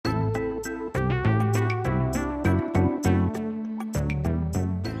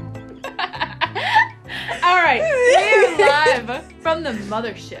from the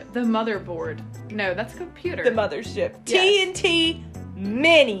mothership. The motherboard. No, that's a computer. The mothership. Yes. TNT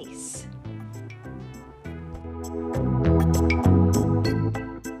Minis.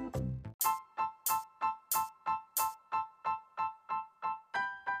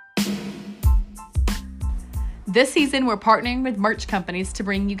 This season, we're partnering with merch companies to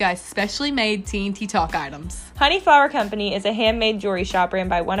bring you guys specially made TNT Talk items. Honey Flower Company is a handmade jewelry shop ran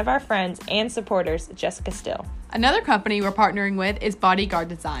by one of our friends and supporters, Jessica Still. Another company we're partnering with is Bodyguard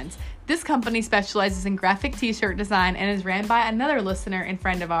Designs. This company specializes in graphic t-shirt design and is ran by another listener and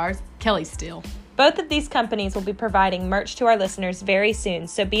friend of ours, Kelly Steele. Both of these companies will be providing merch to our listeners very soon,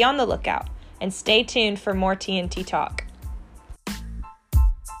 so be on the lookout and stay tuned for more TNT Talk.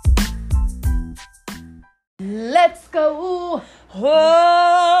 Let's go!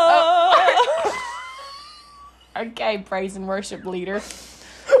 Whoa! Okay, praise and worship leader.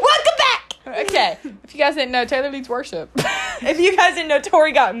 Welcome back! Okay, if you guys didn't know, Taylor leads worship. If you guys didn't know,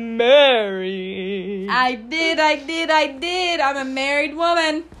 Tori got married. I did. I'm a married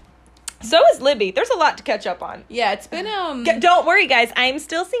woman. So is Libby. There's a lot to catch up on. Yeah, it's been, Don't worry, guys. I'm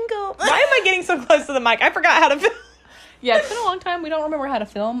still single. Why am I getting so close to the mic? I forgot how to film. Yeah, it's been a long time. We don't remember how to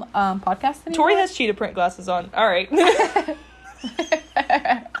film podcasts anymore. Tori has cheetah print glasses on. All right.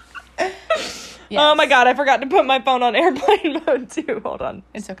 Yes. Oh my god, I forgot to put my phone on airplane mode too. Hold on.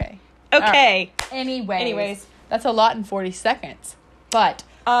 It's okay. Okay. Right. Anyways. That's a lot in 40 seconds. But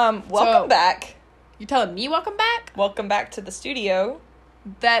welcome back. You're telling me welcome back? Welcome back to the studio.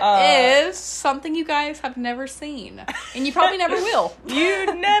 That is something you guys have never seen. And you probably never will.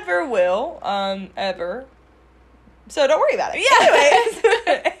 You never will, ever. So don't worry about it.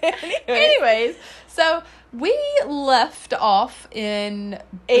 Anyways, so we left off in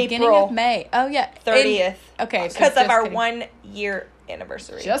beginning April of May. Oh, yeah. 30th. Okay. So Because of our kidding. 1 year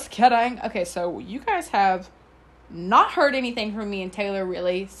anniversary. Just kidding. Okay, so you guys have not heard anything from me and Taylor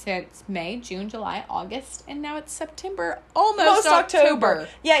really since May, June, July, August, and now it's September, almost October.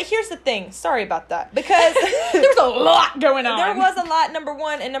 Yeah, here's the thing. Sorry about that. Because There's a lot going on. there was a lot, number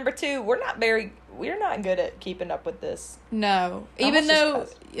one. And number two, we're not good at keeping up with this. No. Even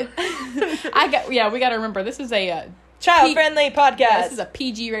Almost though we got to remember this is a Child-friendly podcast. Yeah, this is a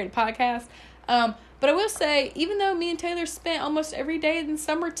PG rated podcast. But I will say, even though me and Taylor spent almost every day in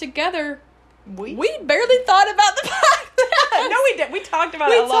summer together, we barely thought about the podcast. No, we did. We talked about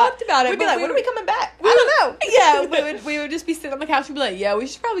it a lot. We talked about it. We'd be but like, when are we coming back? I don't know. Yeah, we would just be sitting on the couch and be like, yeah, we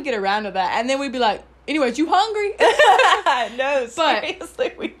should probably get around to that. And then we'd be like, anyways, you hungry? No,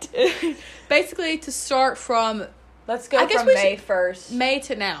 seriously, we did. Basically, to start from Let's go I guess from we May should- first. May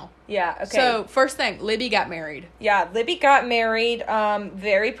to now. Yeah, okay. So, first thing, Libby got married. Yeah, Libby got married.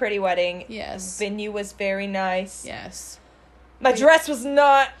 Very pretty wedding. Yes. Venue was very nice. Yes. My dress was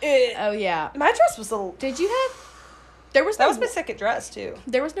not it. Oh, yeah. My dress was a... Did you have... That was my second dress, too.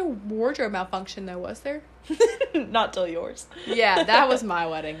 There was no wardrobe malfunction, though, was there? Not till yours. Yeah, that was my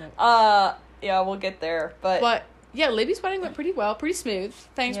wedding. Yeah, we'll get there. But yeah, Libby's wedding went pretty well, pretty smooth.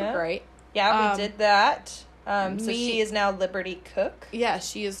 Things were great. yeah, we did that. So me- she is now Liberty Cook. Yeah,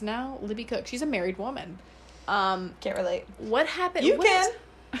 she is now Libby Cook. She's a married woman. Can't relate. What happened? You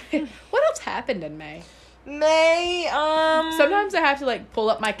What else happened in May? May, Sometimes I have to, like,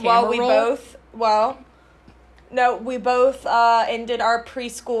 pull up my camera roll. we both ended our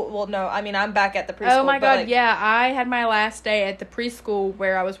preschool. Well, no, I mean, I'm back at the preschool. Oh, my but, God, like, yeah. I had my last day at the preschool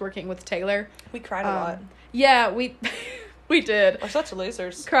where I was working with Taylor. We cried a lot. Yeah, we did. We're such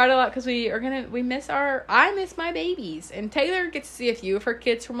losers. Cried a lot because I miss my babies. And Taylor gets to see a few of her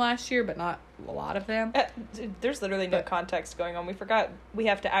kids from last year, but not a lot of them. There's literally no context going on. We forgot we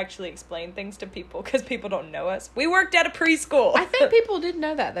have to actually explain things to people because people don't know us. We worked at a preschool. I think people did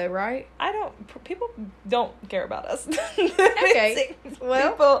know that, though, right? People don't care about us. Okay.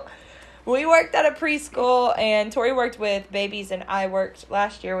 Well. We worked at a preschool, and Tori worked with babies, and I worked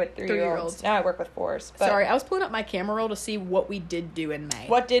last year with 3-year-olds. Now I work with 4s. But Sorry, I was pulling up my camera roll to see what we did do in May.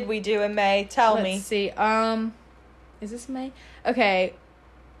 what did we do in May? Tell me. Let's see. Is this May? Okay.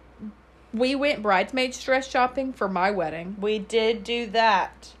 We went bridesmaids dress shopping for my wedding. We did do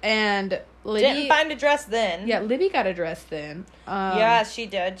that. And Libby... Didn't find a dress then. Yeah, Libby got a dress then. Yeah, she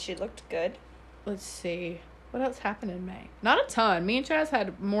did. She looked good. Let's see. What else happened in May? Not a ton. Me and Chaz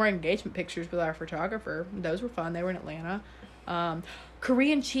had more engagement pictures with our photographer. Those were fun. They were in Atlanta.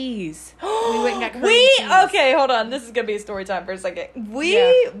 Korean cheese. We went and got Korean cheese. Okay, hold on. This is going to be a story time for a second.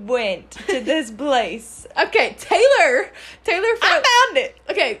 We went to this place. Okay, Taylor. I found it.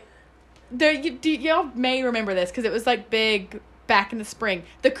 Okay. Y'all may remember this because it was like big back in the spring.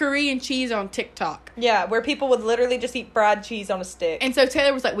 The Korean cheese on TikTok. Yeah, where people would literally just eat fried cheese on a stick. And so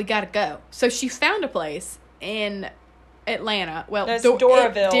Taylor was like, we gotta go. So she found a place and Atlanta. Well, That's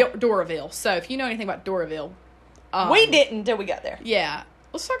Doraville. Doraville. So if you know anything about Doraville, we didn't until we got there. Yeah.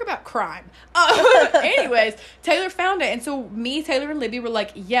 Let's talk about crime. Anyways, Taylor found it. And so me, Taylor, and Libby were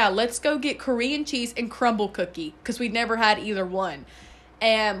like, yeah, let's go get Korean cheese and crumble cookie. Because we'd never had either one.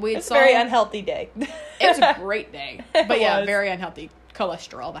 And we It's a very unhealthy day. It was a great day. But yeah, was. very unhealthy.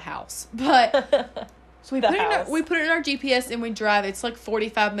 Cholesterol, the house. But so we put it in our GPS and we drive. It's like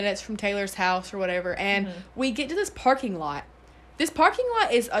 45 minutes from Taylor's house or whatever. And we get to this parking lot. This parking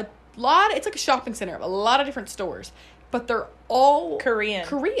lot is it's like a shopping center of a lot of different stores. But they're all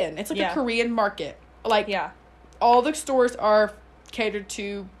Korean. It's like a Korean market. Like, all the stores are catered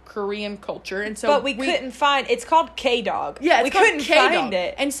to Korean culture. And so but we couldn't find, it's called K-Dog. Yeah, we couldn't find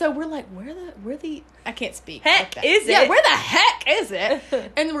it. And so we're like, where the, I can't speak. Heck like is it? Yeah, where the heck is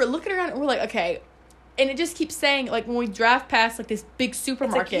it? And we're looking around and we're like, okay. And it just keeps saying, like, when we drive past, like, this big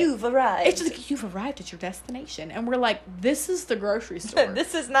supermarket. It's like, you've arrived. It's just like, you've arrived at your destination. And we're like, this is the grocery store.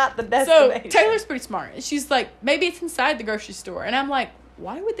 This is not the destination. So, Taylor's pretty smart. She's like, maybe it's inside the grocery store. And I'm like,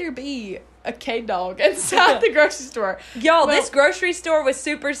 why would there be a K-Dog inside the grocery store? Y'all, this grocery store was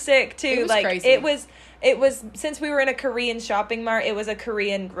super sick, too. It was like, crazy. It was, since we were in a Korean shopping mart, it was a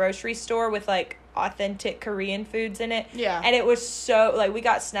Korean grocery store with, like, authentic Korean foods in it. Yeah. And it was so, like, we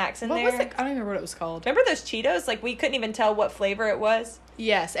got snacks in there. What was it? I don't remember what it was called. Remember those Cheetos? Like, we couldn't even tell what flavor it was.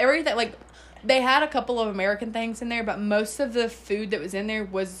 Yes. Everything, like, they had a couple of American things in there, but most of the food that was in there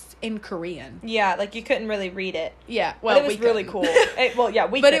was in Korean. Yeah, like, you couldn't really read it. Yeah. Well, but it was really cool.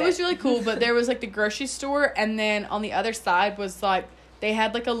 It was really cool, but there was, like, the grocery store, and then on the other side was, like, they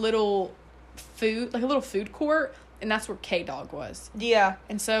had, like, a little food court, and that's where K-Dog was. Yeah.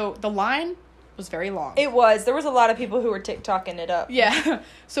 And so the line was very long. It was. There was a lot of people who were TikToking it up. Yeah.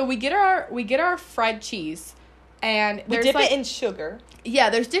 So we get our fried cheese, and we dip it in sugar.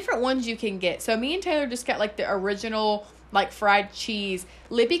 Yeah, there's different ones you can get. So me and Taylor just got, like, the original, like, fried cheese.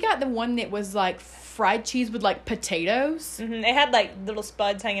 Libby got the one that was, like, fried cheese with, like, potatoes. Mm-hmm. It had, like, little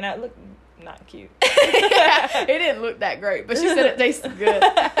spuds hanging out. It looked not cute. Yeah, it didn't look that great, but she said it tasted good.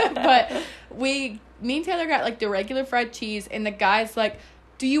 But me and Taylor got, like, the regular fried cheese, and the guy's like,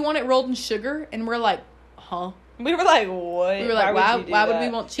 do you want it rolled in sugar? And we're like, huh? We were like, what? We were like, why would we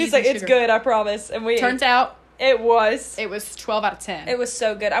want cheese? He's like, and it's sugar? good, I promise. And turns out it was 12 out of 10. It was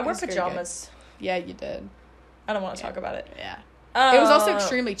so good. I wore pajamas. Yeah, you did. I don't want to talk about it. Yeah. It was also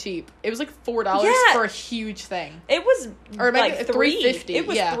extremely cheap. It was like $4 for a huge thing. It was like $3.50. It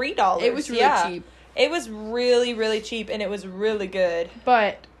was $3. It was really cheap. It was really, really cheap, and it was really good.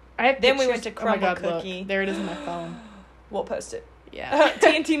 But I have then we went to Crumble Cookie. Look, there it is on my phone. We'll post it. Yeah.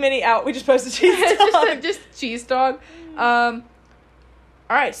 TNT Mini out. We just posted cheese dog. just cheese dog. All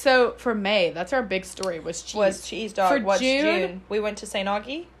right. So for May, that's our big story. Was cheese dog. For June, we went to St.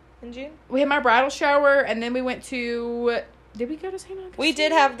 Augie in June. We had my bridal shower, and then we went to. Did we go to St. Augustine? We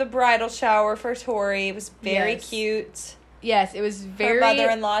did have the bridal shower for Tori. It was very cute. Yes, it was very... Her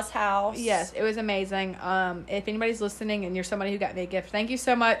mother-in-law's house. Yes, it was amazing. If anybody's listening and you're somebody who got me a gift, thank you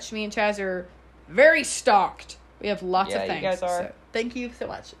so much. Me and Chaz are very stocked. We have lots of things. You guys are. So, thank you so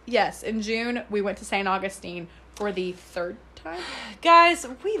much. Yes, in June, we went to St. Augustine for the third time. Guys,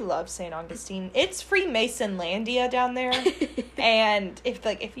 we love St. Augustine. It's Freemasonlandia down there. And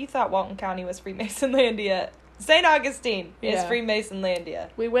if you thought Walton County was Freemasonlandia... St. Augustine is Freemasonlandia.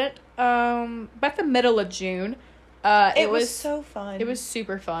 We went about the middle of June. It was so fun. It was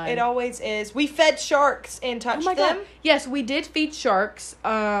super fun. It always is. We fed sharks and touched them. God. Yes, we did feed sharks.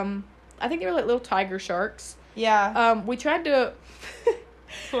 I think they were like little tiger sharks. Yeah. We tried to...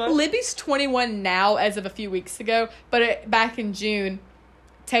 Libby's 21 now as of a few weeks ago, but back in June...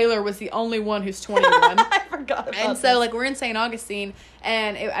 Taylor was the only one who's 21. I forgot about And so, like, we're in St. Augustine,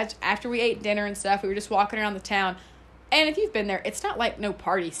 and after we ate dinner and stuff, we were just walking around the town. And if you've been there, it's not, like, no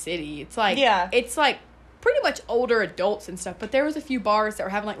party city. It's, like, it's, like, pretty much older adults and stuff. But there was a few bars that were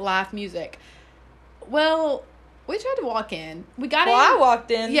having, like, live music. Well, we tried to walk in. I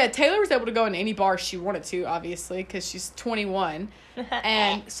walked in. Yeah, Taylor was able to go in any bar she wanted to, obviously, because she's 21.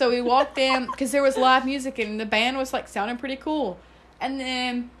 And so we walked in, because there was live music, and the band was, like, sounding pretty cool. And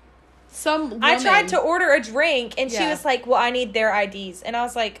then I tried to order a drink, and she was like, well, I need their IDs. And I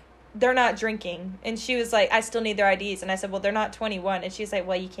was like, they're not drinking. And she was like, I still need their IDs. And I said, well, they're not 21. And she's like,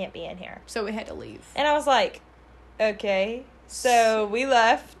 well, you can't be in here. So we had to leave. And I was like, okay. So we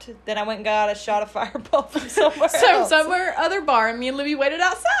left. Then I went and got a shot of Fireball from somewhere else. Somewhere other bar, and me and Libby waited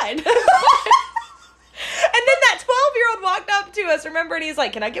outside. And then that 12-year-old walked up to us, remember? And he's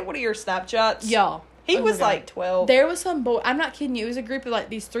like, can I get one of your Snapchats? Y'all. He was like 12. There was some boy. I'm not kidding you. It was a group of like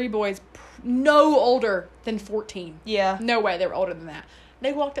these 3 boys, no older than 14. Yeah. No way they were older than that.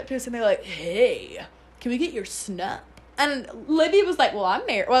 They walked up to us and they're like, hey, can we get your Snap? And Libby was like, well, I'm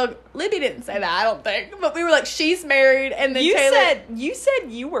married. Well, Libby didn't say that, I don't think. But we were like, she's married. And then You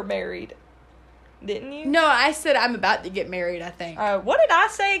said you were married. Didn't you? No, I said I'm about to get married, I think. What did I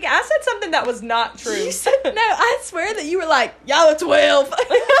say? I said something that was not true. You said, no, I swear that you were like, y'all are 12.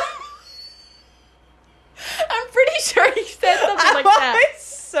 I'm pretty sure you said something like that. I was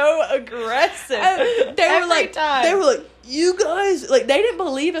so aggressive. They were like, you guys, like, they didn't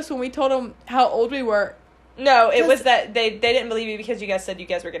believe us when we told them how old we were. No, it was that they didn't believe you because you guys said you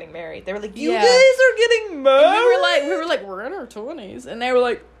guys were getting married. They were like, you Yeah. guys are getting married. And we were like, we're in our 20s. And they were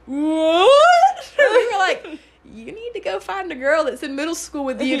like, what? And we were like, you need to go find a girl that's in middle school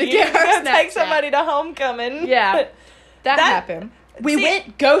with you to get her Snapchat. Take somebody to homecoming. Yeah. That happened. We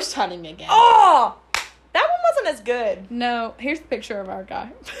went ghost hunting again. Oh! That one wasn't as good. No, here's the picture of our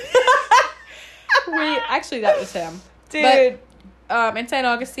guy. Actually, that was him. Dude. But, in St.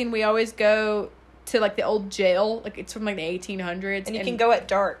 Augustine, we always go to, like, the old jail. Like, it's from, like, the 1800s. And you can go at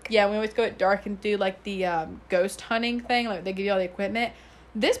dark. Yeah, we always go at dark and do, like, the ghost hunting thing. Like, they give you all the equipment.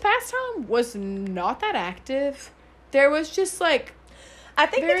 This past time was not that active. There was just, like... I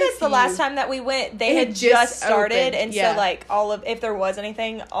think because the last time that we went, they had just started. Opened. And so, like, if there was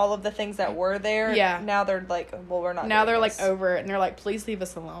anything, all of the things that were there, now they're like, well, we're not Now they're, this. like, over it. And they're like, please leave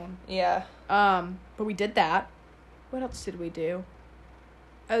us alone. Yeah. But we did that. What else did we do?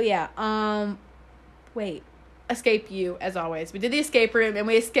 Oh, yeah. Wait. Escape You, as always. We did the escape room, and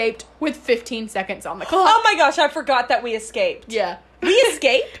we escaped with 15 seconds on the clock. Oh, my gosh, I forgot that we escaped. Yeah. We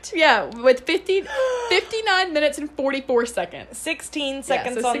escaped? Yeah, with 59 minutes and 44 seconds. 16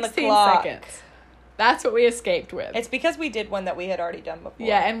 seconds on 16 the clock. Seconds. That's what we escaped with. It's because we did one that we had already done before.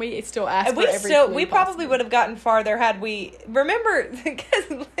 Yeah, and we still asked for every clue we probably would have gotten farther had we... Remember, because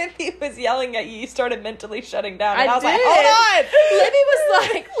Libby was yelling at you started mentally shutting down. And I was like, hold on! Libby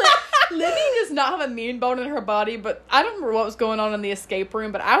was like... Libby does not have a mean bone in her body, but I don't remember what was going on in the escape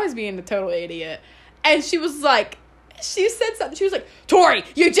room, but I was being a total idiot. And she was like... She said something. She was like, Tori,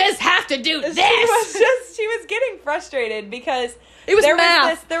 you just have to do this. She was getting frustrated because it was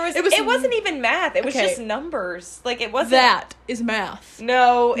math. It wasn't even math. It was just numbers. Like, it wasn't. That is math.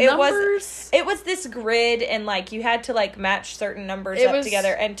 No, it was. It was this grid, and like you had to like match certain numbers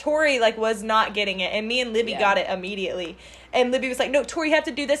together. And Tori like was not getting it, and me and Libby got it immediately. And Libby was like, no, Tori, you have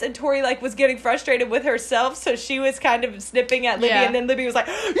to do this. And Tori, like, was getting frustrated with herself. So she was kind of snipping at Libby. Yeah. And then Libby was like,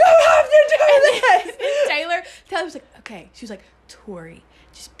 you have to do this. Taylor was like, okay. She was like, Tori,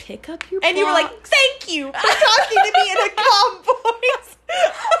 just pick up your And you were like, thank you for talking to me in a calm voice.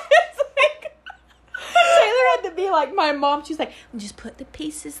 It's like... Taylor had to be like my mom. She's like, just put the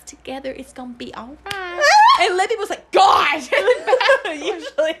pieces together. It's going to be all right. And Libby was like, God.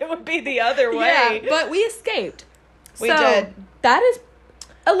 Usually it would be the other way. Yeah, but we escaped. We did. That is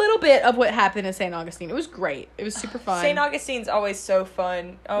a little bit of what happened in St. Augustine. It was great. It was super fun. St. Augustine's always so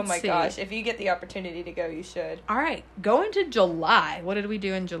fun. Oh my gosh. If you get the opportunity to go, you should. All right. Going to July. What did we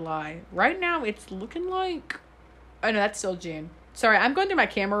do in July? Right now, it's looking like... Oh, no, that's still June. Sorry, I'm going through my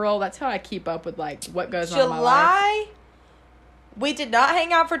camera roll. That's how I keep up with, like, what goes on in my life. We did not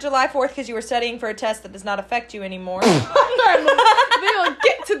hang out for July 4th because you were studying for a test that does not affect you anymore. We'll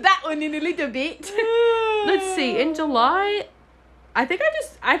get to that one in a little bit. Let's see. In July, I think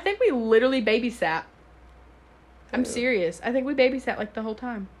we literally babysat. I'm serious. I think we babysat like the whole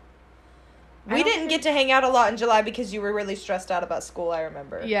time. We didn't get to hang out a lot in July because you were really stressed out about school, I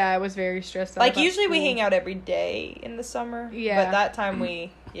remember. Yeah, I was very stressed out about usually school. We hang out every day in the summer. Yeah. But that time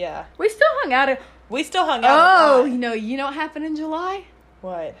we still hung out. We still hung out. Oh, you know what happened in July?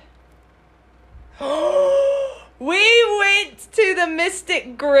 What? We went to the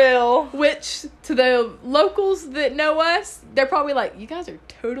Mystic Grill. Which, to the locals that know us, they're probably like, you guys are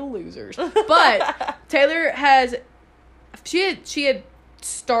total losers. But Taylor she had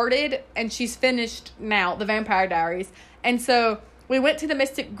started and she's finished now, The Vampire Diaries. And so we went to the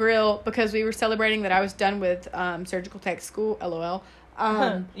Mystic Grill because we were celebrating that I was done with surgical tech school, LOL.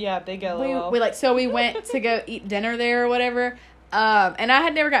 Yeah, big LOL. We went to go eat dinner there or whatever. And I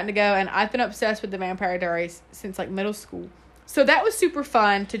had never gotten to go, and I've been obsessed with The Vampire Diaries since, like, middle school. So that was super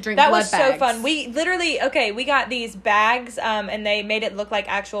fun to drink blood bags. That was so fun. We literally, we got these bags, and they made it look like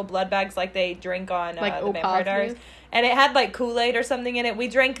actual blood bags like they drink on The Vampire Diaries. And it had, like, Kool-Aid or something in it. We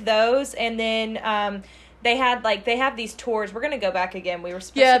drank those, and then they have these tours. We're going to go back again. We were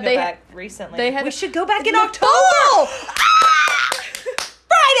supposed to go back recently. We should go back in October!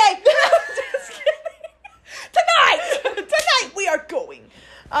 Friday! Just kidding. Tonight we are going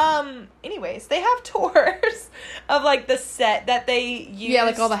Anyways, they have tours of, like, the set that they use. Yeah,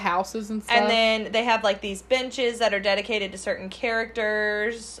 like all the houses and stuff. And then they have, like, these benches that are dedicated to certain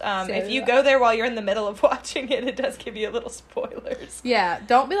characters. If you go there while you're in the middle of watching it, it does give you a little spoilers. Yeah,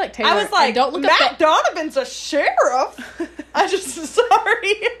 don't be like Taylor. I was like, don't look Matt Donovan's a sheriff. I'm just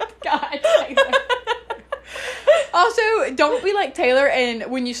sorry. God, Taylor. Also, don't be like Taylor,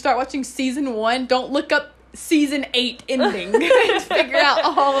 and when you start watching season 1, don't look up season 8 ending and figure out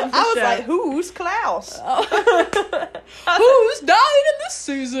all of the I was show. like, who's Klaus? Who's dying in this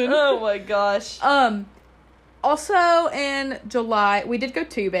season? Oh my gosh. Also in July, we did go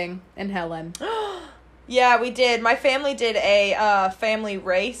tubing in Helen. Yeah, we did. My family did a family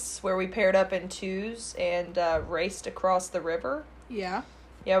race where we paired up in twos and raced across the river. Yeah.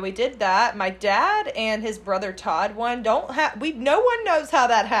 Yeah, we did that. My dad and his brother Todd won. No one knows how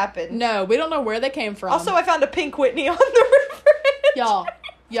that happened. No, we don't know where they came from. Also, I found a Pink Whitney on the river.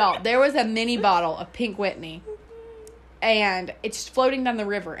 Y'all, there was a mini bottle of Pink Whitney. And it's floating down the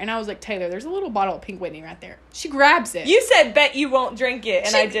river. And I was like, Taylor, there's a little bottle of Pink Whitney right there. She grabs it. You said, bet you won't drink it.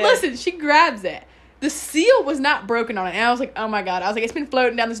 And I did. Listen, she grabs it. The seal was not broken on it. And I was like, oh my God. I was like, it's been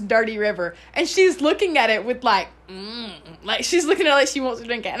floating down this dirty river. And she's looking at it with like she's looking at it like she wants to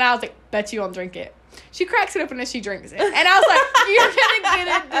drink it. And I was like, bet you won't drink it. She cracks it open and she drinks it. And I was like, you're going to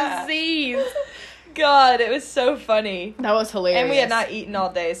get a disease. God, it was so funny. That was hilarious. And we had not eaten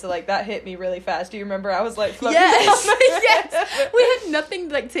all day, so like that hit me really fast. Do you remember? I was like floating down the yes. We had nothing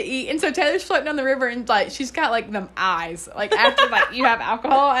like to eat, and so Taylor's floating down the river, and like she's got like them eyes, like after like you have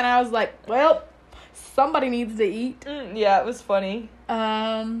alcohol, and I was like, well, somebody needs to eat. Yeah, it was funny.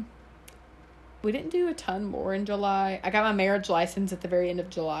 We didn't do a ton more in July. I got my marriage license at the very end of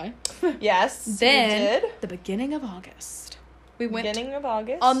July. Yes, then you did. The beginning of August, we went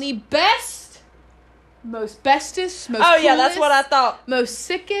on the most bestest, most coolest, yeah, that's what I thought. Most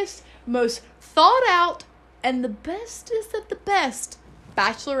sickest, most thought out, and the bestest of the best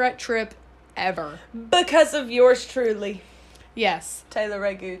bachelorette trip ever. Because of yours truly. Yes. Taylor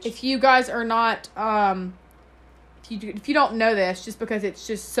Ray Gooch. If you guys are not, if you don't know this, just because it's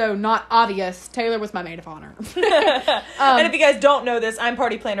just so not obvious, Taylor was my maid of honor. And if you guys don't know this, I'm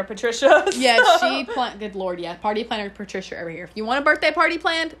party planner Patricia. So. Yeah, good Lord, yeah. Party planner Patricia over here. If you want a birthday party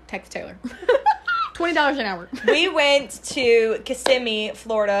planned, text Taylor. $20 an hour. We went to Kissimmee,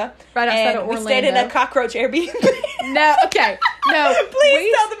 Florida. Right outside of Orlando. We stayed in a cockroach Airbnb. No, okay. No.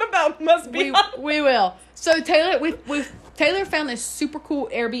 Please tell them about Must Be Hot. We will. So Taylor found this super cool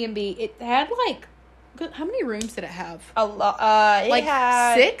Airbnb. It had like, how many rooms did it have? A lot. Like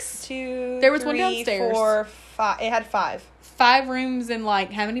had 6? 2, there was 3, one downstairs. 4, 5. It had 5. 5 rooms and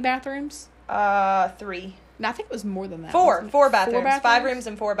like how many bathrooms? 3. No, I think it was more than that. 4 bathrooms. 4 bathrooms. 5 rooms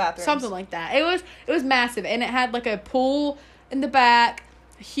and 4 bathrooms. Something like that. It was massive, and it had like a pool in the back,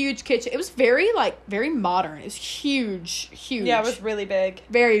 a huge kitchen. It was very modern. It was huge. Yeah, it was really big.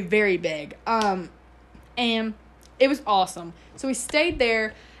 Very, very big. And it was awesome. So we stayed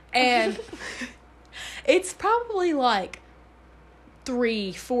there, and it's probably like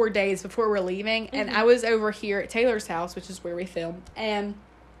 3-4 days before we're leaving, and I was over here at Taylor's house, which is where we filmed, and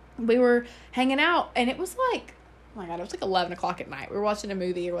we were hanging out, and it was like, oh my God, it was like 11 o'clock at night. We were watching a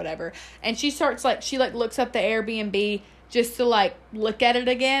movie or whatever, and she looks up the Airbnb just to like look at it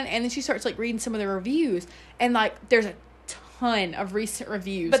again, and then she starts like reading some of the reviews, and like there's a ton of recent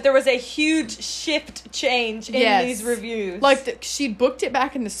reviews. But there was a huge shift change in these reviews. Like she booked it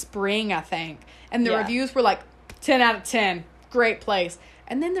back in the spring, I think, and the reviews were like 10 out of 10, great place.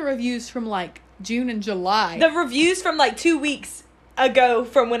 And then the reviews from like June and July. The reviews from like 2 weeks ago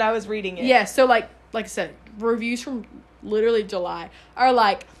from when I was reading it. Yeah, so like I said, reviews from literally July are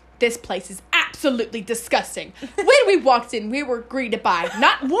like, this place is absolutely disgusting. When we walked in, we were greeted by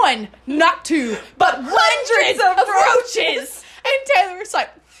not 1, not 2, but hundreds of roaches. And Taylor was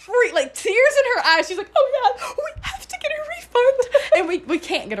like, tears in her eyes. She's like, oh God, we have to get a refund. And we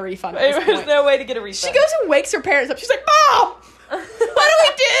can't get a refund at this There's point. no way to get a refund. She goes and wakes her parents up. She's like, Mom! What do we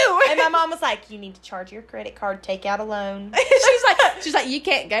do? And my mom was like, you need to charge your credit card, take out a loan. she's like, you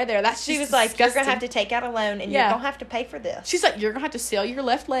can't go there. She was like, you're going to have to take out a loan and you're going to have to pay for this. She's like, you're going to have to sell your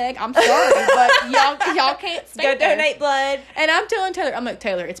left leg. I'm sorry, but y'all can't stay Go there. donate blood. And I'm telling Taylor, I'm like,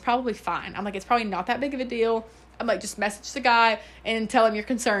 Taylor, it's probably fine. I'm like, it's probably not that big of a deal. I'm like, just message the guy and tell him your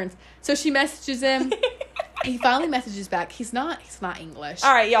concerns. So she messages him. He finally messages back. He's not English.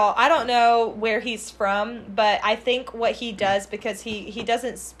 All right, y'all. I don't know where he's from, but I think what he does, because he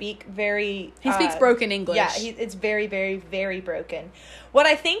doesn't speak very... He speaks broken English. Yeah, it's very, very, very broken. What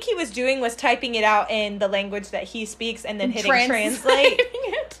I think he was doing was typing it out in the language that he speaks and then hitting translate.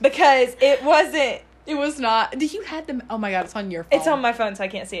 Because it It was not. Did you had them? Oh my God, it's on your phone. It's on my phone, so I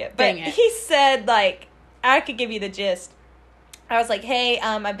can't see it. But Dang it. he said, like, I could give you the gist. I was like, hey,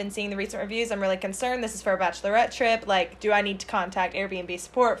 I've been seeing the recent reviews. I'm really concerned. This is for a bachelorette trip. Like, do I need to contact Airbnb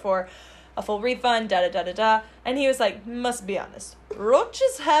support for a full refund? Da-da-da-da-da. And he was like, must be honest.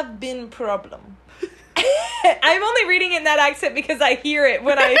 Roaches have been problem. I'm only reading it in that accent because I hear it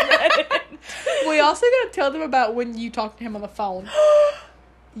when I read it. We also got to tell them about when you talked to him on the phone.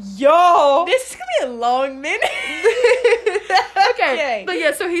 Yo! This is going to be a long minute. Okay. But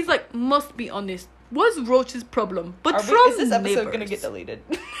yeah, so he's like, must be honest. Was Roach's problem? But is this episode going to get deleted?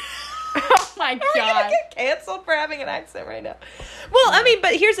 Oh my God. We're going to get canceled for having an accent right now. Well, I mean,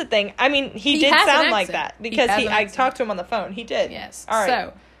 but here's the thing. I mean, he did sound like that because I talked to him on the phone. He did. Yes. All right.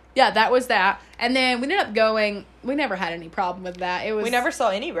 So, yeah, that was that. And then we ended up going. We never had any problem with that. It was. We never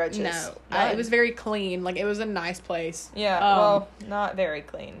saw any roaches. No. It was very clean. Like, it was a nice place. Yeah. Well, not very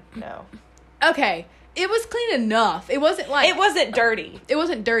clean. No. Okay. It was clean enough. It wasn't like... It wasn't dirty. It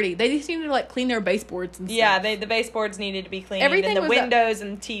wasn't dirty. They just needed to, like, clean their baseboards and stuff. Yeah, the baseboards needed to be cleaned. Everything and the windows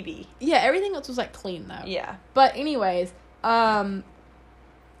and the TV. Yeah, everything else was, like, clean, though. Yeah. But anyways, and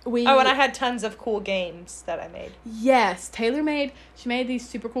I had tons of cool games that I made. Yes. She made these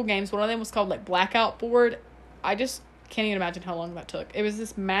super cool games. One of them was called, like, Blackout Board. I just can't even imagine how long that took. It was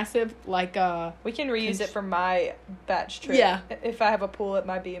this massive, like, we can reuse it for my batch trip. Yeah. If I have a pool at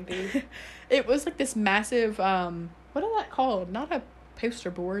my B&B. It was like this massive, what is that called? Not a poster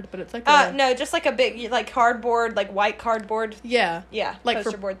board, but it's like no, just like a big, like, cardboard, like, white cardboard. Yeah. Yeah, like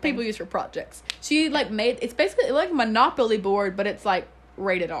poster for board thing. people use for projects. She, like, it's basically like a Monopoly board, but it's, like,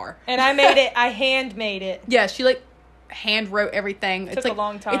 rated R. And I hand made it. Yeah, she, like, hand wrote everything. Took a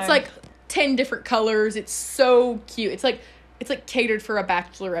long time. It's, like, 10 different colors. It's so cute. It's like catered for a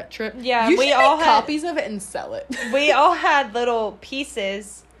bachelorette trip. Yeah, we all had copies of it and sell it. We all had little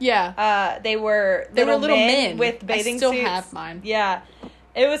pieces. Yeah. They were little men with bathing suits. I still have mine. Yeah.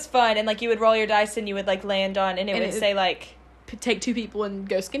 It was fun. And, like, you would roll your dice and you would, like, land on, and it would say, like... Take 2 people and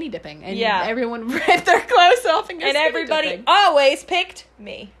go skinny dipping. And yeah. Everyone would rip their clothes off and go skinny dipping. And everybody always picked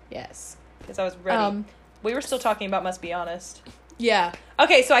me. Yes. Because I was ready. We were still talking about Must Be Honest. Yeah.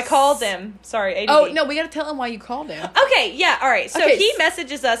 Okay, so I called him. Sorry, ADD. Oh, no, we gotta tell him why you called him. Okay, yeah, all right. So he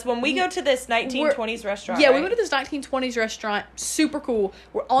messages us when we go to this 1920s restaurant. Yeah, right? We went to this 1920s restaurant. Super cool.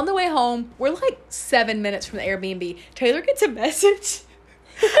 We're on the way home. We're like 7 minutes from the Airbnb. Taylor gets a message.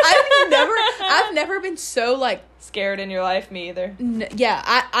 I've never been so, like... Scared in your life, me either. Yeah,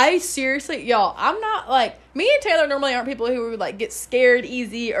 I seriously, y'all, I'm not, like... Me and Taylor normally aren't people who would, like, get scared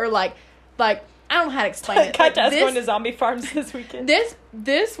easy or, like... I don't know how to explain it. Katja's going to zombie farms this weekend.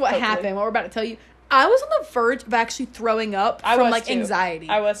 This what happened, what we're about to tell you. I was on the verge of actually throwing up from, like, anxiety.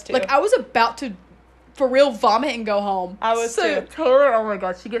 I was, too. Like, I was about to, for real, vomit and go home. I was, too. Taylor, oh my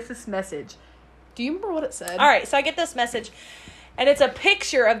God, she gets this message. Do you remember what it said? All right, so I get this message, and it's a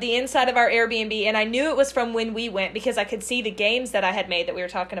picture of the inside of our Airbnb, and I knew it was from when we went because I could see the games that I had made that we were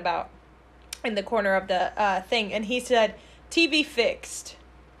talking about in the corner of the thing, and he said, TV fixed.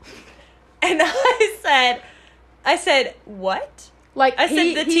 And I said, what? Like, I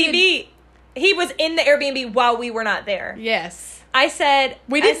said, the TV, he was in the Airbnb while we were not there. Yes. I said...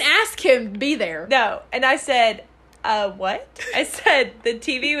 We didn't ask him to be there. No. And I said, what? I said, the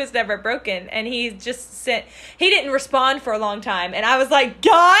TV was never broken. And he just he didn't respond for a long time. And I was like,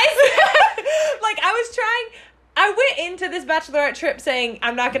 guys! Like, I went into this bachelorette trip saying,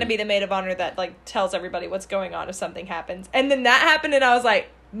 I'm not going to be the maid of honor that, like, tells everybody what's going on if something happens. And then that happened, and I was like...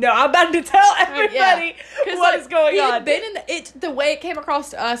 No, I'm about to tell everybody what is going on. Been in the way it came across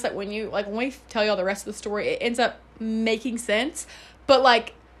to us, like when we tell y'all the rest of the story, it ends up making sense. But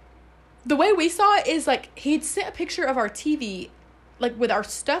like the way we saw it is like he'd sent a picture of our TV, like with our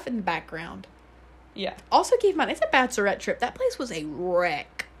stuff in the background. Yeah. Also keep in mind, it's a bachelorette trip. That place was a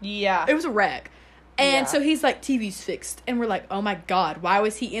wreck. Yeah. It was a wreck. And so he's like, TV's fixed. And we're like, oh my God, why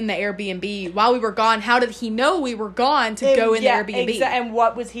was he in the Airbnb while we were gone? How did he know we were gone to go in the Airbnb? And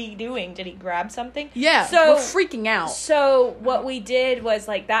what was he doing? Did he grab something? Yeah. So we're freaking out. So what we did was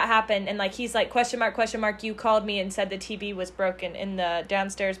like that happened. And like he's like, question mark, you called me and said the TV was broken in the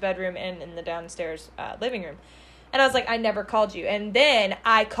downstairs bedroom and in the downstairs living room. And I was like, I never called you. And then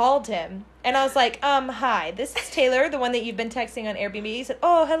I called him. And I was like, hi, this is Taylor, the one that you've been texting on Airbnb. He said,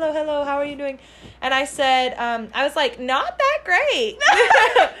 oh, hello, how are you doing? And I said, I was like, not that great.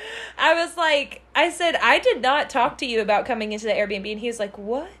 I said, I did not talk to you about coming into the Airbnb. And he was like,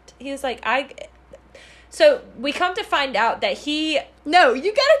 what? He was like, So we come to find out that No,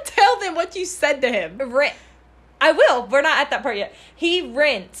 you gotta tell them what you said to him. I will. We're not at that part yet. He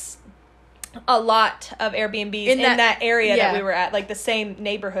rents a lot of Airbnbs in that area that we were at, like the same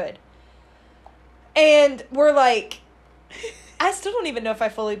neighborhood. And we're like, I still don't even know if I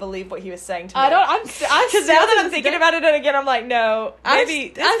fully believe what he was saying to me. Because now that I'm thinking about it again, I'm like, no,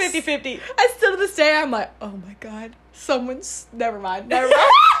 maybe it's 50-50. I still to this day, I'm like, oh my God, never mind.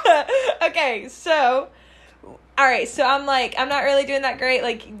 Okay, so, all right, so I'm like, I'm not really doing that great.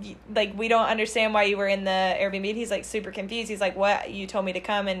 Like we don't understand why you were in the Airbnb. He's like super confused. He's like, what? You told me to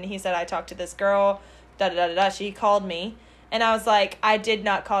come, and he said I talked to this girl. She called me, and I was like, I did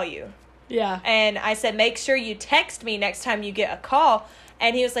not call you. Yeah. And I said, make sure you text me next time you get a call.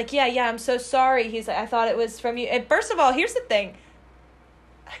 And he was like, yeah, I'm so sorry. He's like, I thought it was from you. And first of all, here's the thing.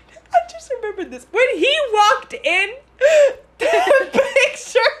 I just remembered this. When he walked in, the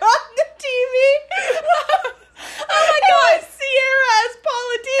picture on the TV. Oh my God, Sierra as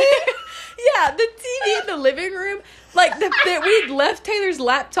Paula Deen. Yeah, the TV in the living room, like we'd left Taylor's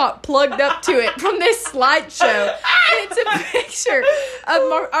laptop plugged up to it from this slideshow, and it's a picture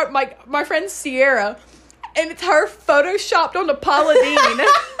of my friend Sierra, and it's her photoshopped onto Paula Deen.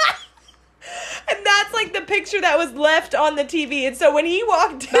 And that's like the picture that was left on the TV. And so when he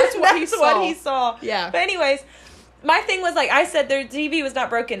walked in, that's what he saw. Yeah. But anyways, my thing was, like, I said their TV was not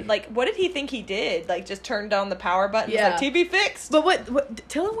broken. Like, what did he think he did? Like, just turned on the power button? Yeah. Like, TV fixed? But what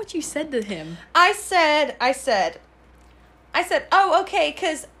tell him what you said to him. I said, oh, okay,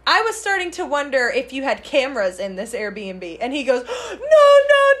 because I was starting to wonder if you had cameras in this Airbnb. And he goes, no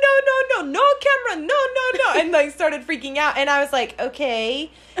camera, no. And, like, started freaking out. And I was like,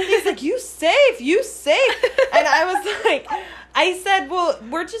 okay. He's like, you safe. And I was like, I said, well,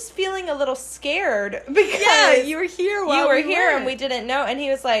 we're just feeling a little scared. Because you were here and we didn't know. And he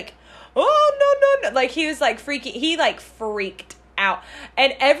was like, oh, no. Like, he was, like, freaked out.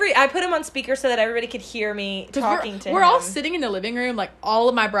 And I put him on speaker so that everybody could hear me talking to him. We're all sitting in the living room, like all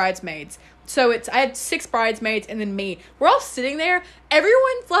of my bridesmaids. So I had 6 bridesmaids and then me. We're all sitting there.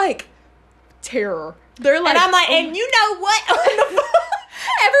 Everyone's like terror. They're like, and I'm like, and you know what?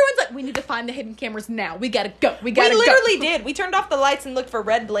 Everyone's like, we need to find the hidden cameras now. We gotta go. We literally did. We turned off the lights and looked for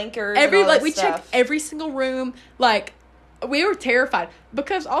red blinkers. We checked every single room. Like, we were terrified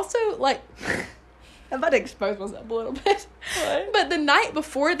because also, like, I'm about to expose myself a little bit. What? But the night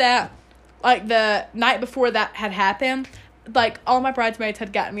before that had happened, like, all my bridesmaids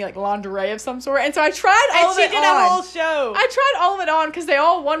had gotten me, like, lingerie of some sort. And so I tried all of it on. And she did a whole show. I tried all of it on because they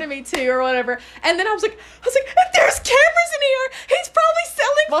all wanted me to or whatever. And then I was like, if there's cameras in here, he's probably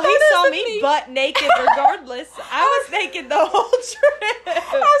selling photos of me. Well, he saw me butt naked regardless. I was naked the whole trip. I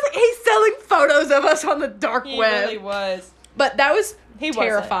was like, he's selling photos of us on the dark web. He really was. But that was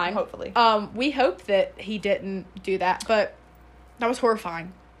terrifying. Hopefully. We hope that he didn't do that, but that was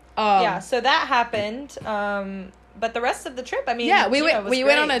horrifying. So that happened. But the rest of the trip, I mean, we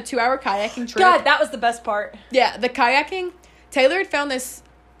went on a 2-hour kayaking trip. God, that was the best part. Yeah, the kayaking. Taylor had found this,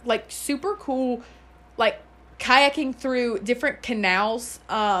 like, super cool, like, kayaking through different canals.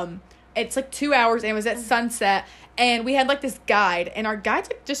 It's like 2 hours, and it was at sunset. And we had, like, this guide, and our guide's,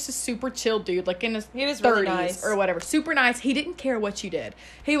 like, just a super chill dude, like, in his 30s really nice. Or whatever. Super nice. He didn't care what you did.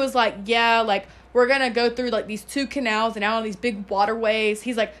 He was like, yeah, like, we're gonna go through, like, these 2 canals and out on these big waterways.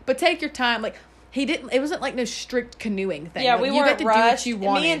 He's like, but take your time. Like, it wasn't, like, no strict canoeing thing. Yeah, like, we weren't rushed. Do what you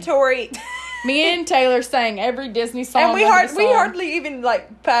wanted. Me and Tori... Me and Taylor sang every Disney song. And we hardly even,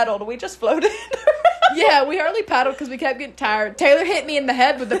 like, paddled. We just floated. Yeah, we hardly paddled because we kept getting tired. Taylor hit me in the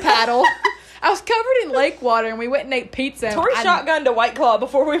head with the paddle. I was covered in lake water, and we went and ate pizza. Tori shotgunned a White Claw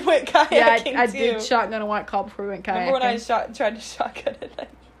before we went kayaking, Yeah, I did shotgun a White Claw before we went kayaking. Remember when I tried to shotgun it?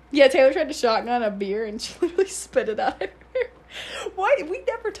 Yeah, Taylor tried to shotgun a beer, and she literally spit it out everywhere. Why? We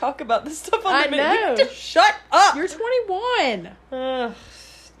never talk about this stuff on the minute. I know. Just shut up. You're 21.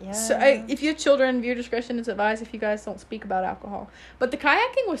 Yeah. So, if you have children, viewer discretion is advised if you guys don't speak about alcohol. But the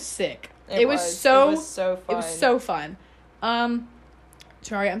kayaking was sick. It was so fun. It was so fun.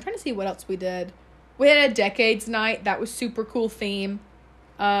 Sorry, I'm trying to see what else we did. We had a Decades night. That was super cool theme.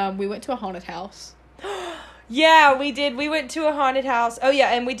 We went to a haunted house. Yeah, we did. We went to a haunted house. Oh, yeah,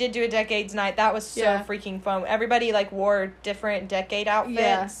 and we did do a Decades night. That was so freaking fun. Everybody, like, wore different decade outfits.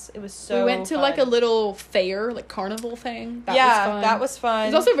 Yeah. It was so We went to, like, a little fair, like, carnival thing. That was fun. That was fun. It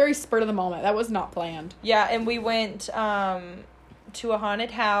was also very spur of the moment. That was not planned. Yeah, and we went to a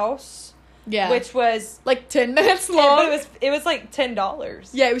haunted house. Yeah. Which was... like 10 minutes long. But it was like $10.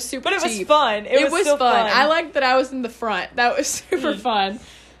 Yeah, it was super cheap. But it was fun. It was fun. I liked that I was in the front. That was super fun.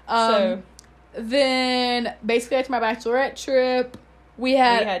 Then, basically, after my bachelorette trip, we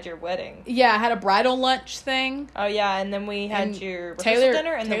had your wedding. Yeah, I had a bridal lunch thing. Oh, yeah, and then we had your rehearsal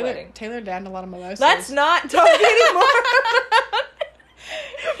dinner and the wedding. Taylor downed a lot of mimosas. Let's not talk anymore.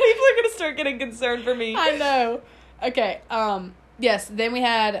 People are going to start getting concerned for me. I know. Okay, yes, then we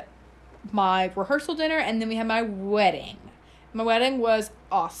had my rehearsal dinner, and then we had my wedding. My wedding was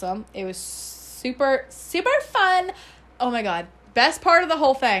awesome. It was super, super fun. Oh my God. Best part of the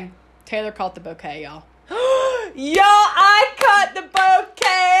whole thing. Taylor caught the bouquet, y'all. Y'all, I caught the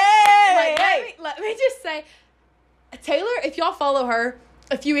bouquet! Let me just say, Taylor, if y'all follow her,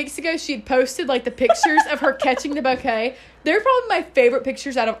 a few weeks ago, she had posted, like, the pictures of her catching the bouquet. They're probably my favorite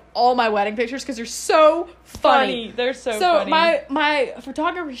pictures out of all my wedding pictures because they're so funny. They're so funny. So my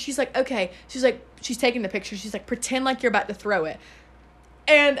photographer, she's like, okay. She's like, she's taking the picture. She's like, pretend like you're about to throw it.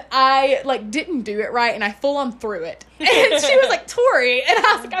 And I, like, didn't do it right, and I full on threw it. And she was like, Tori. And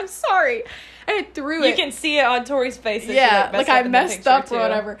I was like, I'm sorry. And I threw it. You can see it on Tori's face. Yeah, like I messed up or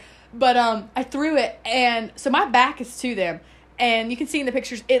whatever. But I threw it, and so my back is to them. And you can see in the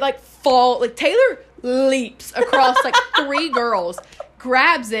pictures, it, like, Taylor leaps across, like, 3 girls,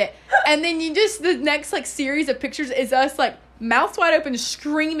 grabs it, and then the next, like, series of pictures is us, like, mouths wide open,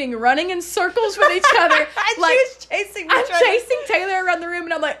 screaming, running in circles with each other. Like, she was chasing me. I'm chasing Taylor around the room,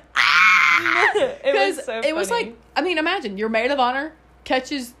 and I'm like, ah! It was so funny. It was like, I mean, imagine, your maid of honor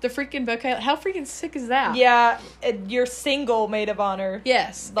catches the freaking bouquet. How freaking sick is that? Yeah, your single maid of honor.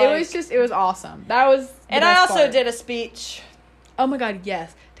 Yes. Like, it was awesome. That was the And best I also part. did a speech. Oh my God,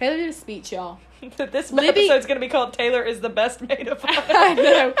 yes. Taylor did a speech, y'all. This episode's going to be called Taylor is the Best Maid of Honor. I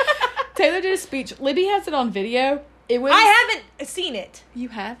know. Taylor did a speech. Libby has it on video. I haven't seen it. You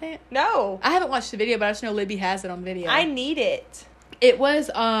haven't? No. I haven't watched the video, but I just know Libby has it on video. I need it. It was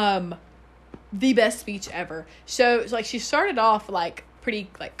the best speech ever. So, like, she started off, like,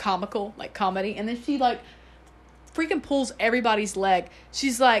 pretty, like, comical, like, comedy, and then she, like, freaking pulls everybody's leg.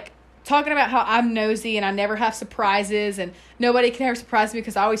 She's, like, talking about how I'm nosy and I never have surprises and nobody can ever surprise me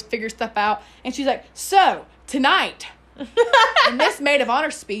because I always figure stuff out. And she's like, so, tonight, in this maid of honor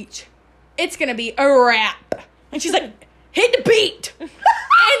speech, it's going to be a rap. And she's like, hit the beat. And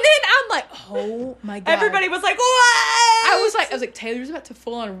then I'm like, oh my God. Everybody was like, what? I was like, Taylor's about to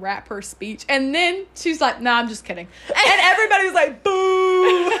full on rap her speech. And then she's like, nah, I'm just kidding. And everybody was like,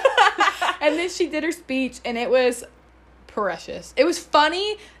 boo. And then she did her speech and it was precious. It was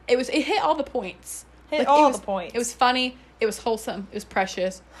funny. It hit all the points. The points. It was funny. It was wholesome. It was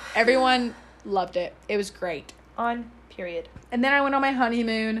precious. Everyone loved it. It was great. Period. And then I went on my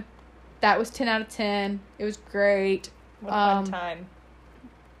honeymoon. That was 10 out of 10. It was great. What a fun time.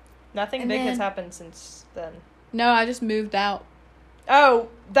 Nothing big has happened since then. No, I just moved out. Oh,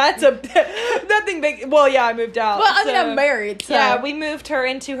 that's nothing big. Well, yeah, I moved out. Well, I mean, I'm married. So. Yeah, we moved her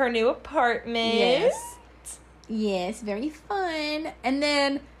into her new apartment. Yes, very fun. And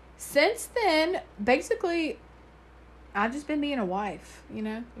then, since then, basically, I've just been being a wife, you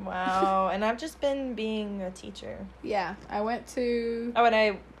know? Wow. And I've just been being a teacher. Yeah, I went to...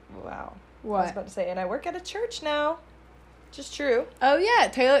 Wow. What? I was about to say, and I work at a church now. Just true. Oh, yeah,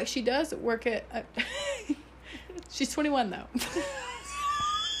 Taylor, she does work at... She's 21, though.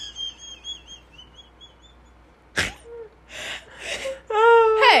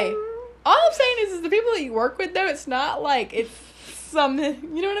 Hey, all I'm saying is the people that you work with, though, it's not like it's something,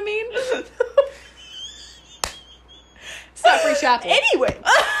 you know what I mean? It's not free shopping. Anyway.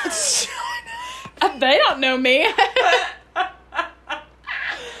 They don't know me.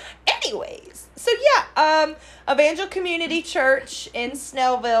 Anyways. So, yeah, Evangel Community Church in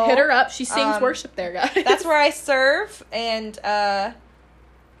Snellville. Hit her up. She sings worship there, guys. That's where I serve. And, yeah,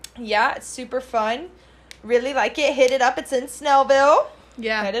 it's super fun. Really like it. Hit it up. It's in Snellville.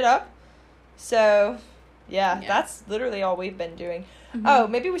 Yeah. Hit it up. So, yeah, that's literally all we've been doing. Mm-hmm. Oh,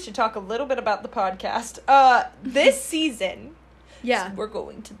 maybe we should talk a little bit about the podcast. This season, we're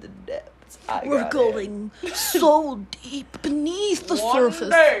going to the depths. We're going so deep beneath the surface.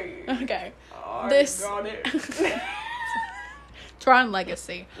 Day, okay. This got it. Tron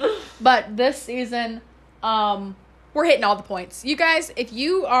Legacy. But this season, we're hitting all the points. You guys, if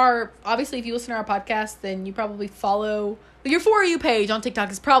you listen to our podcast, then you probably follow... Your For You page on TikTok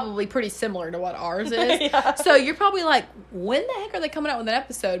is probably pretty similar to what ours is. Yeah. So you're probably like, when the heck are they coming out with an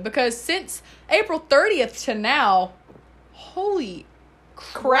episode? Because since April 30th to now, holy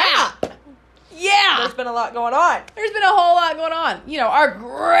crap. Yeah. There's been a lot going on. There's been a whole lot going on. You know, our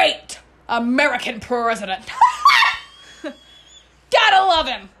great American president. Gotta love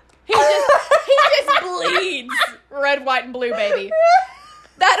him. He just bleeds red, white, and blue, baby.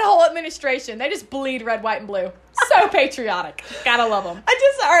 That whole administration, they just bleed red, white, and blue. So patriotic. Gotta love them.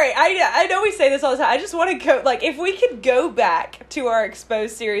 I know we say this all the time. I just want to go, like, if we could go back to our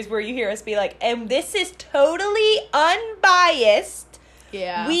Exposed series where you hear us be like, and this is totally unbiased.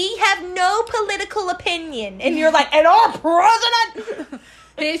 Yeah. We have no political opinion. And you're like, and our president.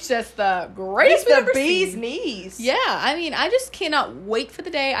 He's just the greatest. He's the bee's knees. Yeah, I mean, I just cannot wait for the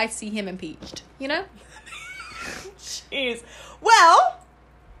day I see him impeached. You know? Jeez. Well,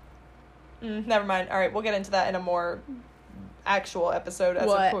 never mind. All right, we'll get into that in a more actual episode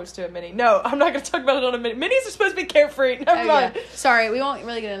as opposed to a mini. No, I'm not going to talk about it on a mini. Minis are supposed to be carefree. Never mind. Yeah. Sorry, we won't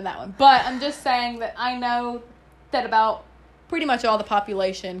really get into that one. But I'm just saying that I know that about pretty much all the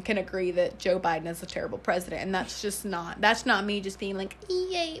population can agree that Joe Biden is a terrible president, and that's not me just being like,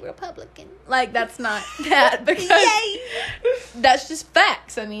 yay, Republican. Like, that's not that, because that's just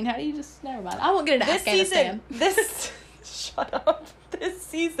facts. I mean, how do you just, never mind. I won't get into Afghanistan. Shut up. This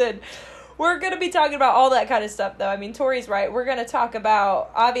season, we're going to be talking about all that kind of stuff, though. I mean, Tori's right. We're going to talk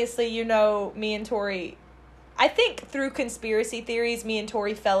about, obviously, you know, me and Tori, I think through conspiracy theories, me and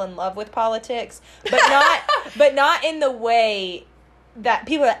Tori fell in love with politics, but not in the way that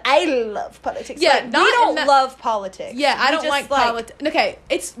people are, I love politics. Yeah, like, we don't love politics. Yeah, I don't like politics. Okay,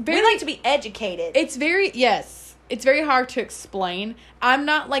 it's very... We like to be educated. It's very hard to explain. I'm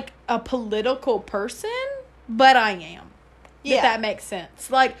not, like, a political person, but I am. Yeah. If that makes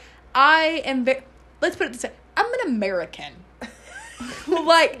sense. Like, I am let's put it this way. I'm an American.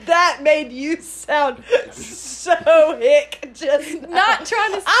 Like, that made you sound so hick. Just not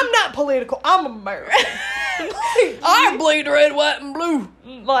trying to. I'm not political. I'm American. I bleed red, white, and blue.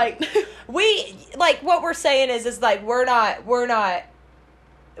 Like, what we're saying is like we're not.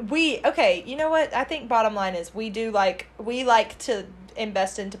 Okay, you know what? I think bottom line is we like to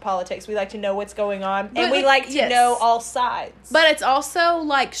invest into politics. We like to know what's going on, and we like to know all sides. But it's also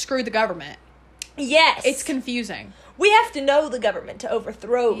like, screw the government. Yes, it's confusing. We have to know the government to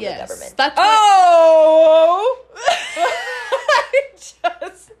overthrow the government. That's I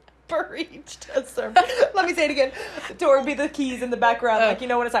just breached a sermon. Let me say it again. Tori, be the keys in the background, like, you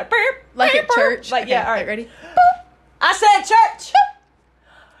know when it's like, burp, like at church. Like, okay, yeah, all right, ready? I said, church,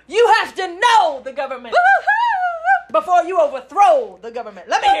 you have to know the government before you overthrow the government.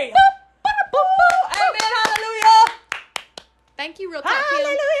 Let me hear you. Amen. Hallelujah. Thank you, real talk.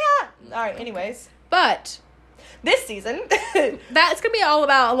 Hallelujah. All right. Anyways, but this season, that's gonna be all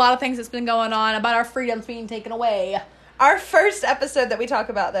about a lot of things that's been going on, about our freedoms being taken away. Our first episode that we talk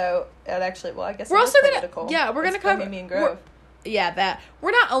about, though, and actually, well, I guess we're also political. We're gonna cover Bohemian Grove.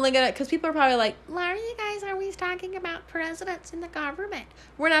 We're not only gonna, because people are probably like, why are you guys always talking about presidents in the government?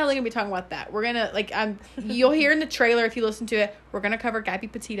 We're not only gonna be talking about that. We're gonna, like, you'll hear in the trailer if you listen to it. We're gonna cover Gabby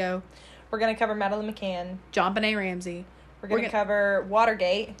Petito. We're gonna cover Madeleine McCann. John Benet Ramsey. We're gonna cover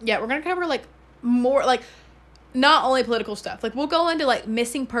Watergate. Yeah, we're gonna cover, like, more, like, not only political stuff. Like, we'll go into, like,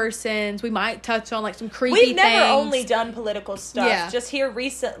 missing persons. We might touch on, like, some creepy things. We've never only done political stuff. Yeah. Just here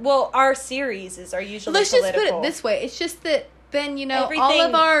our series are usually Let's political. Just put it this way. It's just that then, you know, all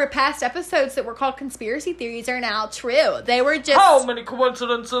of our past episodes that were called conspiracy theories are now true. They were just... How many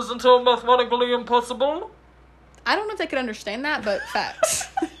coincidences until mathematically impossible? I don't know if they could understand that, but facts.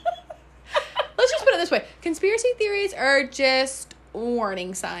 Let's just put it this way. Conspiracy theories are just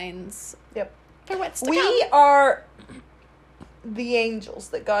warning signs. Yep. For what's to come. We are the angels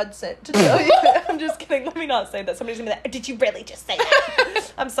that God sent to tell you. I'm just kidding. Let me not say that. Somebody's gonna be like, did you really just say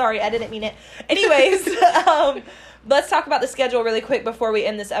that? I'm sorry. I didn't mean it. Anyways, let's talk about the schedule really quick before we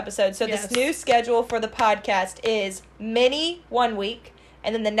end this episode. So this new schedule for the podcast is mini 1 week,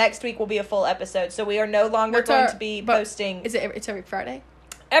 and then the next week will be a full episode. So we are no longer going to be posting. It's every Friday?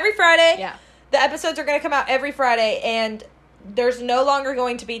 Every Friday. Yeah. The episodes are going to come out every Friday, and there's no longer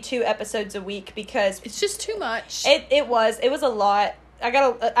going to be 2 episodes a week because it's just too much. It was a lot.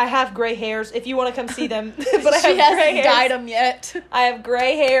 I have gray hairs if you want to come see them. But I have she hasn't dyed them yet. I have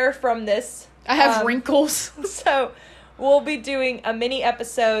gray hair from this. I have wrinkles. So we'll be doing a mini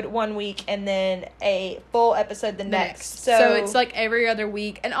episode 1 week and then a full episode the next. So it's like every other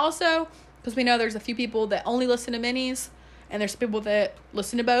week. And also, because we know there's a few people that only listen to minis, and there's people that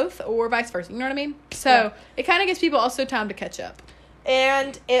listen to both, or vice versa. You know what I mean? So it kind of gives people also time to catch up.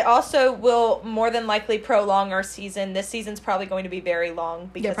 And it also will more than likely prolong our season. This season's probably going to be very long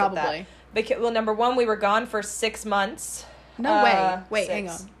because of that. Because, well, number one, we were gone for 6 months. No way. Wait, hang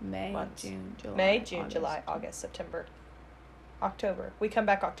on. May, June, July, August, September, October. We come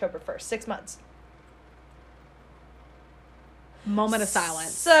back October 1st. 6 months. Moment of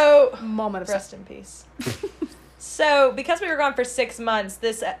silence. So, moment of rest in peace. So, because we were gone for 6 months,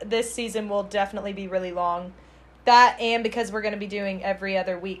 this season will definitely be really long. That, and because we're going to be doing every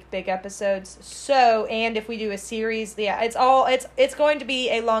other week big episodes. So, and if we do a series, it's going to be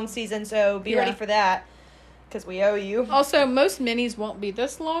a long season, so be ready for that. Because we owe you. Also, most minis won't be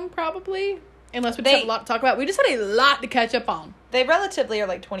this long, probably. Unless we just have a lot to talk about. We just had a lot to catch up on. They relatively are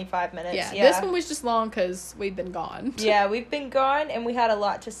like 25 minutes. Yeah. This one was just long because we've been gone. Yeah, we've been gone and we had a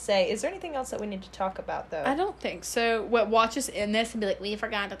lot to say. Is there anything else that we need to talk about, though? I don't think so. Watch us in this and be like, we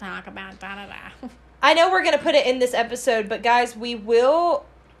forgot to talk about da-da-da. I know we're going to put it in this episode, but guys, we will,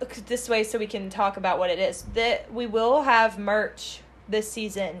 this way so we can talk about what it is. We will have merch this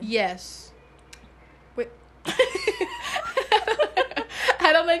season. Yes. Wait.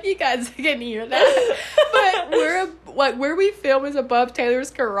 I don't know if you guys can hear that, but where we film is above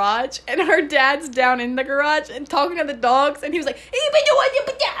Taylor's garage, and her dad's down in the garage and talking to the dogs, and he was like,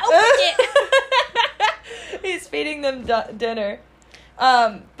 he's feeding them dinner.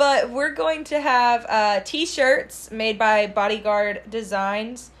 But we're going to have t-shirts made by Bodyguard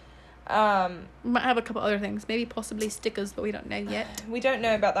Designs. We might have a couple other things, maybe possibly stickers, but we don't know yet. We don't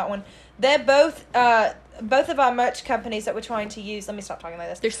know about that one. They're both of our merch companies that we're trying to use. Let me stop talking like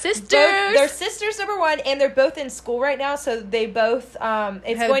this. They're sisters. They're sisters, number one, and they're both in school right now, so they both have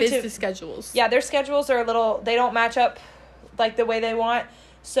busy schedules. Yeah, their schedules are they don't match up like the way they want.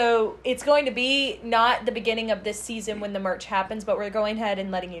 So it's going to be not the beginning of this season when the merch happens, but we're going ahead and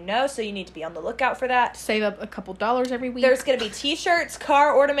letting you know, so you need to be on the lookout for that. Save up a couple dollars every week. There's going to be t-shirts,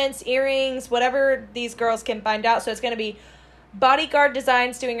 car ornaments, earrings, whatever these girls can find out. So it's going to be Bodyguard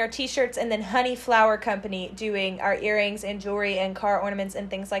Designs doing our t-shirts, and then Honey Flower Company doing our earrings and jewelry and car ornaments and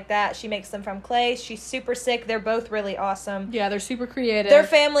things like that. She makes them from clay. She's super sick. They're both really awesome. Yeah, they're super creative. Their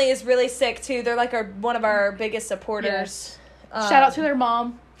family is really sick too. They're like one of our biggest supporters. Yes. Shout out to their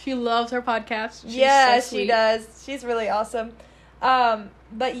mom. She loves our podcast. She does. She's really awesome.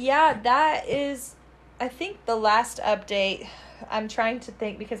 But yeah, that is, I think, the last update. I'm trying to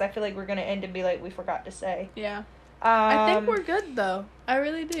think because I feel like we're going to end and be like, we forgot to say. Yeah. I think we're good, though. I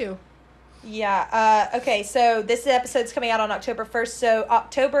really do. Yeah. Okay, so this episode's coming out on October 1st. So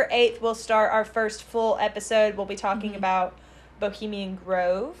October 8th, we'll start our first full episode. We'll be talking about Bohemian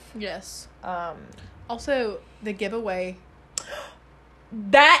Grove. Yes. Also, the giveaway.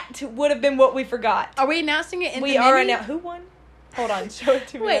 That would have been what we forgot. Are we announcing it in the mini? We are announcing. Who won? Hold on. Show it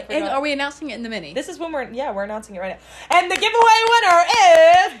to me. Wait, and are we announcing it in the mini? This is when we're announcing it right now. And the giveaway winner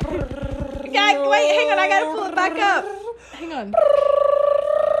is... wait, hang on. I gotta pull it back up. Hang on.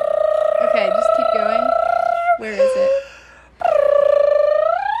 Okay, just keep going. Where is it?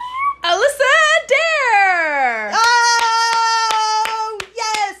 Alyssa Dare! Oh,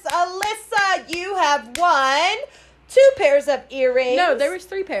 yes, Alyssa, you have won 2 pairs of earrings. No, there was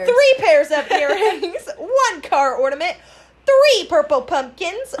 3 pairs. 3 pairs of earrings, 1 car ornament, 3 purple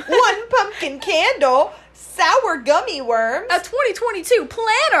pumpkins, 1 pumpkin candle, sour gummy worms, a 2022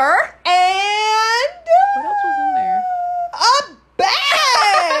 planner, and what else was in there? A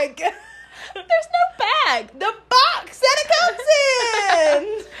bag. There's no bag. The box that it comes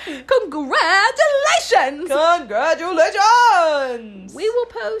in. Congratulations. We will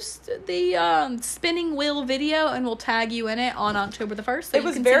post the spinning wheel video and we'll tag you in it on October the 1st. So it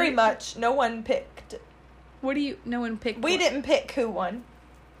was very much, no one picked. No one picked? We didn't pick who won.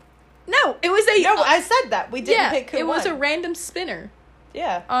 No, it was a... No, I said that. We didn't pick who won. It was a random spinner.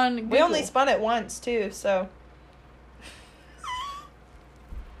 Yeah. On Google. We only spun it once, too, so...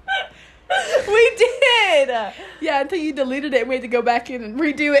 We did! Yeah, until you deleted it and we had to go back in and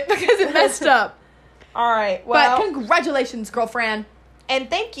redo it because it messed up. Alright, well... But congratulations, girlfriend. And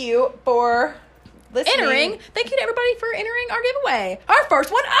thank you for listening. Thank you to everybody for entering our giveaway. Our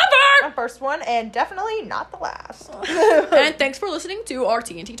first one ever! Our first one, and definitely not the last. And thanks for listening to our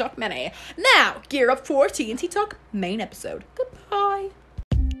TNT Talk Mini. Now, gear up for TNT Talk main episode. Goodbye.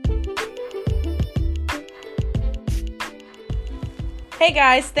 Hey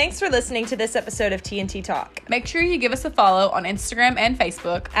guys, thanks for listening to this episode of TNT Talk. Make sure you give us a follow on Instagram and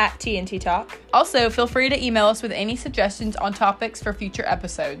Facebook at TNT Talk. Also, feel free to email us with any suggestions on topics for future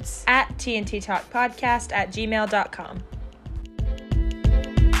episodes at TNT Talk Podcast at gmail.com.